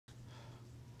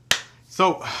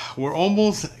So we're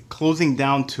almost closing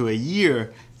down to a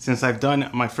year since I've done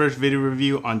my first video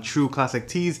review on true classic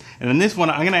tees. And in this one,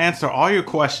 I'm gonna answer all your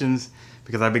questions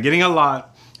because I've been getting a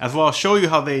lot, as well as show you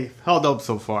how they held up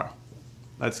so far.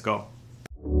 Let's go.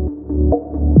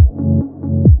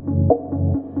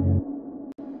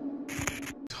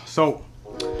 So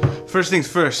first things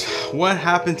first, what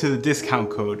happened to the discount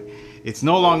code? It's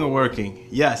no longer working.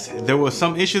 Yes, there was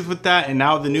some issues with that, and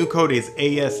now the new code is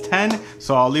AS10,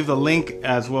 so I'll leave the link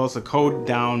as well as the code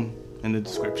down in the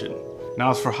description. Now,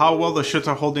 as for how well the shirts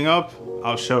are holding up,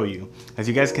 I'll show you. As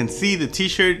you guys can see, the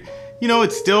t-shirt, you know,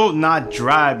 it's still not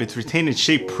drab. It's retained its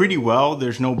shape pretty well.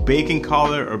 There's no baking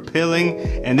collar or pilling,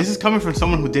 and this is coming from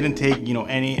someone who didn't take, you know,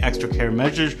 any extra care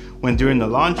measures when doing the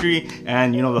laundry,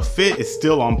 and you know, the fit is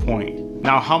still on point.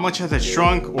 Now, how much has it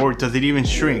shrunk, or does it even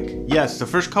shrink? Yes, the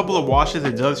first couple of washes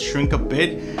it does shrink a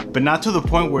bit, but not to the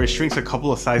point where it shrinks a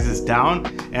couple of sizes down.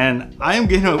 And I'm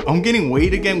getting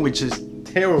weight again, which is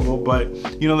terrible,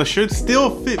 but you know, the shirts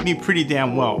still fit me pretty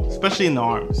damn well, especially in the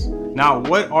arms. Now,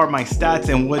 what are my stats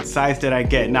and what size did I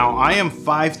get? Now, I am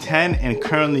 5'10" and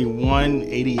currently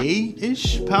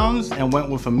 188-ish pounds and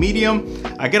went with a medium.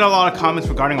 I get a lot of comments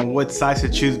regarding on what size to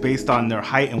choose based on their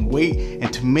height and weight,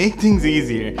 and to make things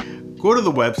easier, go to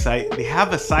the website. They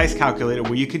have a size calculator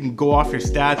where you can go off your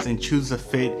stats and choose the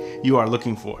fit you are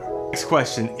looking for. Next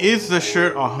question, is the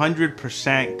shirt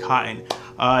 100% cotton?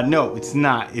 No, it's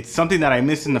not. It's something that I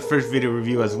missed in the first video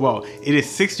review as well. It is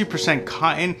 60%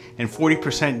 cotton and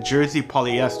 40% jersey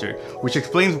polyester, which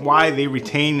explains why they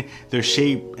retain their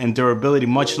shape and durability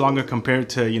much longer compared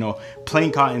to, you know,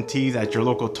 plain cotton tees at your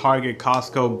local Target,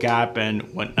 Costco, Gap, and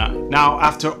whatnot. Now,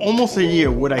 after almost a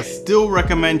year, would I still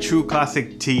recommend true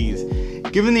classic tees?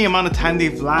 Given the amount of time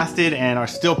they've lasted and are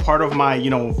still part of my, you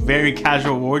know, very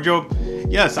casual wardrobe,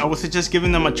 yes, I would suggest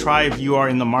giving them a try if you are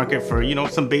in the market for, you know,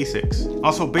 some basics.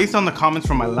 Also, based on the comments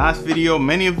from my last video,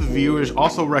 many of the viewers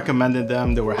also recommended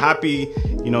them. They were happy,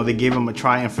 you know, they gave them a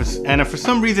try, and if for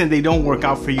some reason they don't work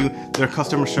out for you, their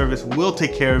customer service will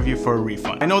take care of you for a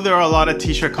refund. I know there are a lot of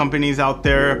t-shirt companies out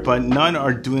there, but none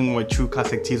are doing what True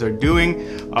Classic Tees are doing,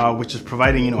 which is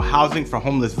providing, you know, housing for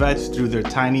homeless vets through their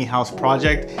tiny house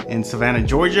project in Savannah,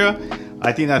 Georgia.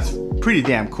 I think that's pretty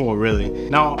damn cool, really.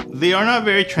 Now, they are not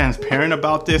very transparent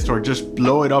about this or just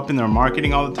blow it up in their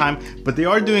marketing all the time, but they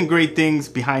are doing great things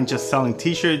behind just selling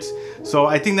t-shirts. So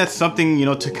I think that's something, you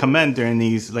know, to commend during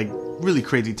these like really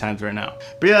crazy times right now.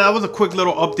 But yeah, that was a quick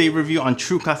little update review on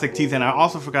True Classic Tees, and I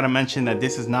also forgot to mention that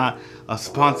this is not a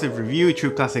sponsored review. True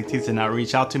Classic Tees did not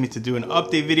reach out to me to do an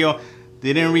update video.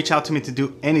 They didn't reach out to me to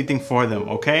do anything for them,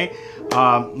 okay?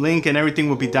 Link and everything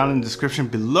will be down in the description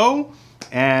below.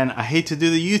 And I hate to do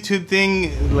the YouTube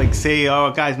thing, like say,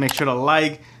 oh guys, make sure to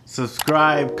like,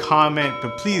 subscribe, comment,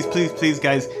 but please, please, please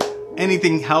guys,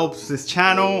 anything helps this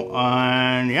channel.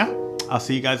 And yeah, I'll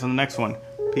see you guys on the next one.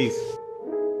 Peace.